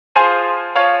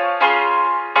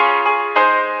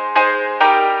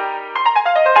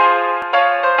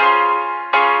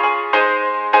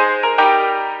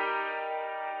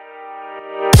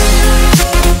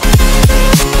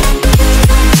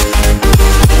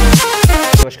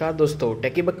नमस्कार दोस्तों,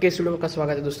 टेकी बक के स्टूडियो में का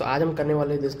स्वागत है। दोस्तों आज हम करने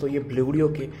वाले हैं दोस्तों ये ब्लूडियो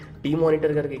के टी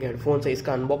मॉनिटर करके एक हेडफोन्स है,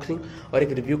 इसका अनबॉक्सिंग और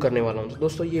एक रिव्यू करने वाला हूँ। तो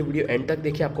दोस्तों ये वीडियो एंड तक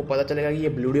देखिए, आपको पता चलेगा कि ये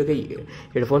ब्लूडियो के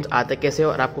हेडफोन्स आते कैसे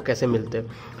और आपको कैसे मिलते हैं।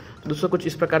 तो दोस्तों कुछ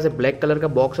इस प्रकार से ब्लैक कलर का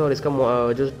बॉक्स है और इसका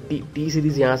जो टी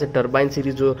सीरीज़ यहाँ से टर्बाइन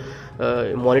सीरीज़ जो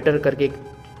मॉनिटर करके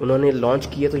उन्होंने लॉन्च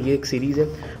की है, तो ये एक सीरीज़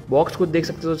है। बॉक्स को देख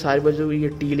सकते हो, सारी बाजू ये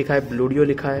टी लिखा है, ब्लूडियो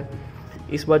लिखा है।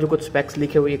 इस बार जो कुछ स्पेक्स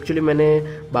लिखे हुए एक्चुअली मैंने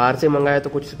बाहर से मंगाया तो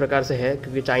कुछ इस प्रकार से है,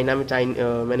 क्योंकि चाइना में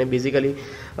मैंने बेसिकली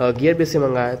गियर बेस से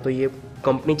मंगाया है, तो ये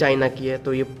कंपनी चाइना की है।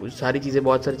 तो ये सारी चीज़ें,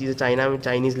 बहुत सारी चीज़ें चाइना में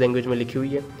चाइनीज़ लैंग्वेज में लिखी हुई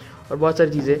है और बहुत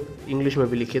सारी चीज़ें इंग्लिश में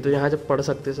भी लिखी है। तो यहाँ जब पढ़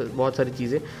सकते हैं, बहुत सारी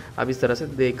चीज़ें आप इस तरह से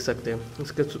देख सकते हैं।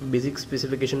 इसके बेसिक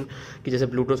स्पेसिफिकेशन की जैसे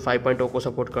ब्लूटूथ 5.0 को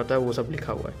सपोर्ट करता है, वो सब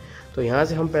लिखा हुआ है। तो यहाँ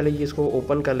से हम पहले ये इसको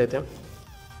ओपन कर लेते हैं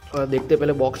और देखते हैं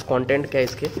पहले बॉक्स कंटेंट क्या है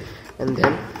इसके, एंड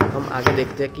देन हम आगे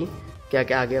देखते हैं कि क्या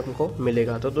क्या आगे हमको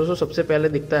मिलेगा। तो दोस्तों सबसे पहले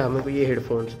दिखता है हमें को ये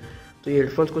हेडफोन्स। तो ये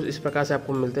हेडफोन्स कुछ इस प्रकार से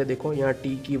आपको मिलते हैं। देखो यहाँ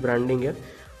टी की ब्रांडिंग है।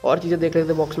 और चीज़ें देख लेते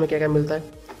हैं बॉक्स में क्या क्या मिलता है।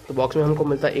 तो बॉक्स में हमको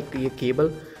मिलता है एक ये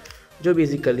केबल, जो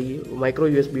बेसिकली माइक्रो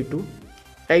USB 2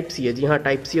 टाइप सी है। जी हाँ,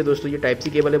 टाइप सी है दोस्तों, ये टाइप सी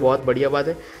केबल है। बहुत बढ़िया बात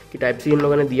है कि टाइप सी इन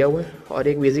लोगों ने दिया हुआ है। और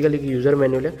एक बेसिकली एक यूज़र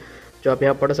मैनुअल है जो आप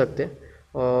यहाँ पढ़ सकते हैं।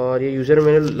 और ये यूज़र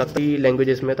मैनुअल लगती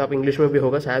लैंग्वेजेस में, तो आप इंग्लिश में भी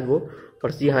होगा शायद वो,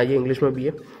 पर जी हाँ ये इंग्लिश में भी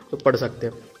है, तो पढ़ सकते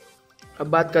हैं। अब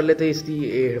बात कर लेते हैं इसकी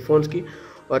हेडफोन्स की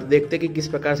और देखते हैं कि किस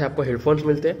प्रकार से आपको हेडफोन्स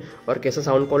मिलते हैं और कैसा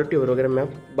साउंड क्वालिटी और वगैरह मैं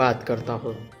बात करता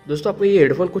हूँ। दोस्तों आपको ये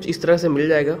हेडफोन कुछ इस तरह से मिल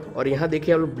जाएगा और यहाँ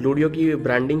देखिए आप ब्लूडियो की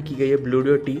ब्रांडिंग की गई है,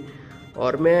 ब्लूडियो टी।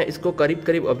 और मैं इसको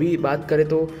करीब अभी बात करें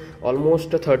तो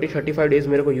ऑलमोस्ट 30-35 डेज़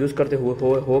मेरे को यूज़ करते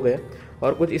हो गए।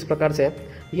 और कुछ इस प्रकार से है,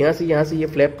 यहाँ से ये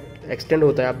फ्लैप एक्सटेंड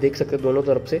होता है, आप देख सकते हैं दोनों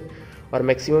तरफ से, और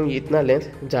मैक्सिमम ये इतना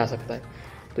लेंथ जा सकता है।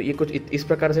 तो ये कुछ इस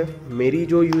प्रकार से मेरी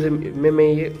जो यूज़ में मैं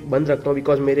ये बंद रखता हूँ,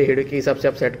 बिकॉज मेरे हेड के हिसाब से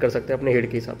आप सेट कर सकते हैं अपने हेड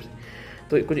के हिसाब से।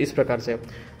 तो कुछ इस प्रकार से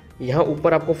यहाँ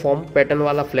ऊपर आपको फॉर्म पैटर्न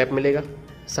वाला फ्लैप मिलेगा।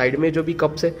 साइड में जो भी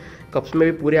कप्स है, कप्स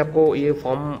में भी पूरे आपको ये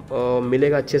फॉर्म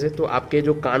मिलेगा अच्छे से, तो आपके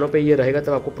जो कानों पे ये रहेगा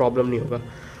तब आपको प्रॉब्लम नहीं होगा।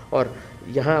 और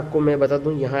यहाँ आपको मैं बता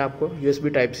दूँ, यहाँ आपको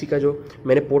USB टाइप सी का जो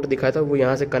मैंने पोर्ट दिखाया था वो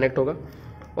यहाँ से कनेक्ट होगा।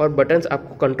 और बटन्स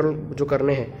आपको कंट्रोल जो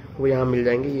करने हैं वो यहाँ मिल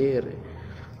जाएंगे।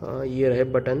 ये रहे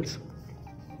बटन्स,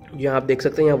 यहाँ आप देख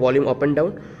सकते हैं, यहाँ वॉल्यूम अप एंड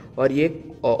डाउन, और ये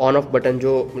ऑन ऑफ बटन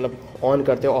जो मतलब ऑन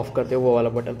करते हो ऑफ करते हो वो वाला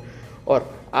बटन। और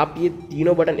आप ये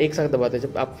तीनों बटन एक साथ दबाते हैं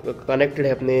जब आप कनेक्टेड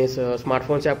है अपने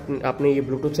स्मार्टफोन से, आपने ये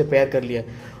ब्लूटूथ से पेयर कर लिया है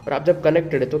और आप जब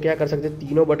कनेक्टेड है तो क्या कर सकते हैं,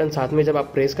 तीनों बटन साथ में जब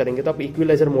आप प्रेस करेंगे तो आप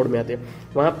इक्विलाइजर मोड में आते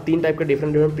हैं। वहाँ 3 टाइप के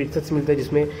डिफरेंट प्रीसेट्स मिलते हैं,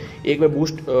 जिसमें एक में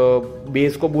बूस्ट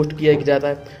बेस को बूस्ट किया जाता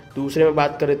है, दूसरे में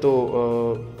बात करें तो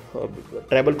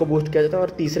ट्रेबल को बूस्ट किया जाता है, और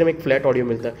तीसरे में एक फ्लैट ऑडियो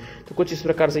मिलता है। तो कुछ इस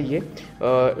प्रकार से ये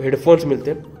हेडफोन्स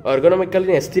मिलते हैं।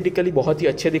 अर्गोनॉमिकली एस्थेटिकली बहुत ही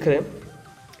अच्छे दिख रहे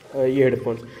हैं ये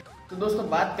हेडफोन्स। तो दोस्तों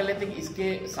बात कर लेते हैं कि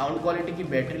इसके साउंड क्वालिटी की,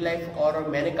 बैटरी लाइफ, और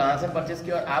मैंने कहाँ से परचेस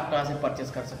किया और आप कहाँ से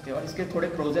परचेस कर सकते हो, और इसके थोड़े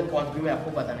प्रोज एंड कॉन्स भी मैं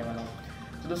आपको बताने वाला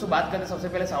हूँ। तो दोस्तों बात करते हैं सबसे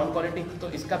पहले साउंड क्वालिटी की। तो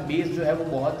इसका बेस जो है वो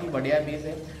बहुत ही बढ़िया बेस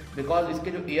है, बिकॉज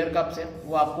इसके जो एयर कप्स हैं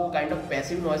वो आपको kind of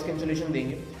passive noise cancellation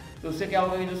देंगे। तो उससे क्या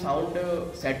होगा कि जो साउंड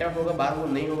सेटअप होगा बाहर वो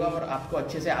नहीं होगा और आपको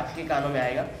अच्छे से आपके कानों में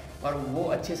आएगा, और वो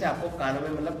अच्छे से आपको कानों में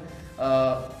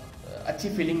मतलब अच्छी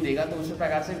फीलिंग देगा। तो उसी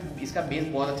प्रकार से इसका बेस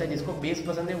बहुत अच्छा है। जिसको बेस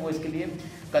पसंद है वो इसके लिए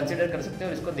कंसिडर कर सकते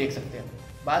हैं और इसको देख सकते हैं।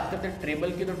 बात करते हैं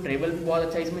ट्रेबल की, तो ट्रेबल भी बहुत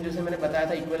अच्छा है। इसमें जैसे मैंने बताया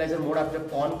था, इक्वलाइजर मोड आप जब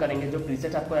ऑन करेंगे, जो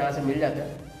प्रीसेट्स आपको यहाँ से मिल जाते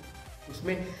हैं,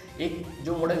 उसमें एक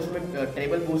जो मोड है उसमें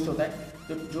ट्रेबल बूस्ट होता है।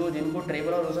 तो जो जिनको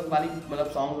ट्रेबल और रोजक वाली मतलब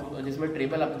सॉन्ग जिसमें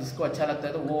ट्रेबल जिसको अच्छा लगता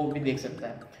है तो वो भी देख सकता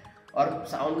है। और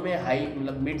साउंड में हाई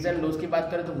मतलब मिड्स एंड लोज की बात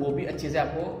करें तो वो भी अच्छे से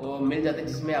आपको मिल जाते हैं,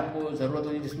 जिसमें आपको ज़रूरत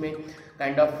होती है, जिसमें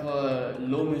काइंड ऑफ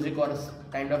लो म्यूजिक और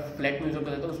काइंड ऑफ फ्लैट म्यूजिक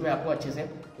होता है, तो उसमें आपको अच्छे से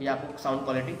ये आपको साउंड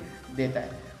क्वालिटी देता है।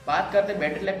 बात करते हैं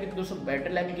बैटरी लाइफ की। तो दोस्तों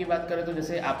बैटरी लाइफ की बात करें तो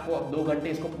जैसे आपको अब 2 घंटे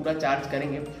इसको पूरा चार्ज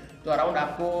करेंगे तो अराउंड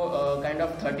आपको काइंड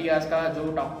ऑफ 30 आवर्स का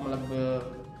जो टॉप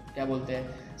मतलब क्या बोलते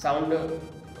हैं साउंड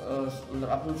मतलब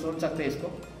आप सुन सकते हैं इसको।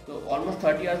 तो ऑलमोस्ट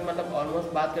 30 आवर्स मतलब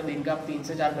ऑलमोस्ट बात कर दिन का आप 3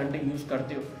 से 4 घंटे यूज़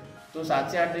करते हो, तो 7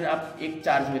 से 8 दिन आप एक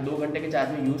चार्ज में 2 घंटे के चार्ज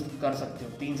में यूज़ कर सकते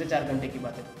हो। 3 से 4 घंटे की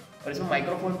बात है। और इसमें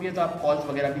माइक्रोफोन भी है तो आप कॉल्स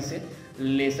वगैरह भी इससे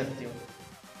ले सकते हो।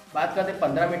 बात करते हैं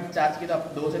 15 मिनट चार्ज की, तो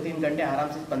आप 2 से 3 घंटे आराम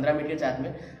से 15 मिनट के चार्ज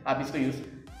में आप इसको यूज़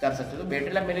कर सकते हो। तो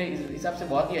बैटरी लाइफ मेरे हिसाब से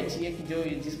बहुत ही अच्छी है कि जो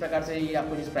जिस प्रकार से ये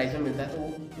आपको जिस प्राइस में मिलता है तो वो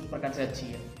उस प्रकार से अच्छी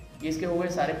है। ये इसके हो गए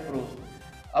सारे प्रोज।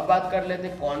 अब बात कर लेते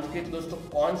हैं कॉन्स की। तो दोस्तों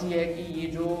कॉन्स ये है कि ये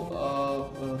जो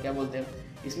क्या बोलते हैं,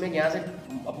 इसमें यहाँ से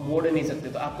आप मोड़ नहीं सकते,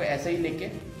 तो आपको ऐसे ही लेके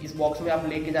इस बॉक्स में आप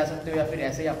लेके जा सकते हो या फिर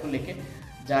ऐसे ही आपको लेके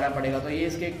जाना पड़ेगा। तो ये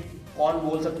इसके कौन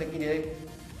बोल सकते हैं कि जैसे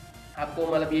आपको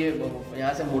मतलब ये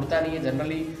यहाँ से मुड़ता नहीं है।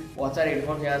 जनरली बहुत सारे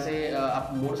हेडफोन्स यहाँ से आप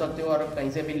मोड़ सकते हो और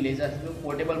कहीं से भी ले जा सकते हो,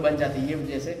 पोर्टेबल बन जाती है, ये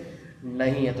जैसे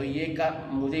नहीं है। तो ये का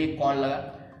मुझे एक कौन लगा।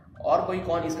 और कोई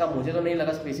कौन इसका मुझे तो नहीं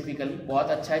लगा स्पेसिफिकली, बहुत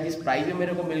अच्छा है। जिस प्राइस में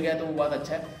मेरे को मिल गया तो वो बहुत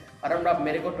अच्छा है। अराउंड आप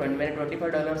मेरे को मैंने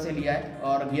 $25 से लिया है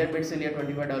और गियर बिट से लिया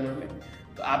 $25 में,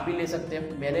 तो आप भी ले सकते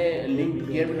हैं। मैंने लिंक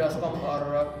gearbit.com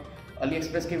और अली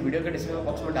एक्सप्रेस के वीडियो के डिस्क्रिप्शन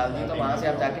बॉक्स में डाल दिया, तो वहाँ से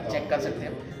आप जाके चेक कर सकते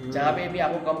हैं। जहाँ पे भी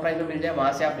आपको कम प्राइस में मिल जाए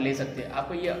वहाँ से आप ले सकते हैं।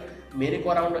 आपको ये मेरे को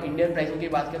अराउंड इंडियन प्राइसिंग की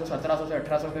बात करें तो 1700 से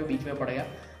 1800 के बीच में पड़ेगा।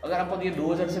 अगर आपको ये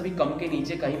 2000 से भी कम के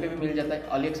नीचे कहीं पे भी मिल जाता है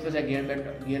अली एक्सप्रेस या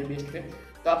गियर बेस्ट पे,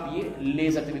 तो आप ये ले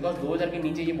सकते हैं। बिकॉज 2000 के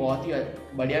नीचे ये बहुत ही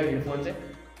बढ़िया हेडफोन्स है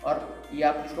और ये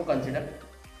आप इसको कंसिडर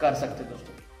कर सकते हैं।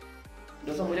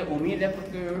 दोस्तों मुझे उम्मीद है आपको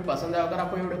वीडियो पसंद है। अगर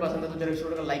आपको वीडियो पसंद है तो जरूर इस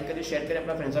वीडियो को लाइक करिए, शेयर करिए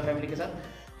अपना फ्रेंड्स और फैमिली के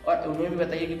साथ, और उन्हें भी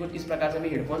बताइए कि कुछ इस प्रकार से भी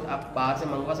हेडफोन्स आप बाहर से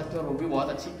मंगवा सकते हो और वो भी बहुत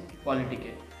अच्छी क्वालिटी के।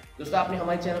 दोस्तों आपने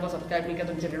हमारे चैनल को सब्सक्राइब नहीं किया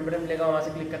तो नीचे रेड बटन मिलेगा, वहाँ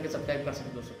से क्लिक करके सब्सक्राइब कर सकते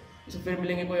हो दोस्तों। फिर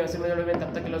मिलेंगे कोई ऐसे वीडियो में,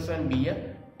 तब तक के लिए बी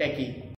टेकी।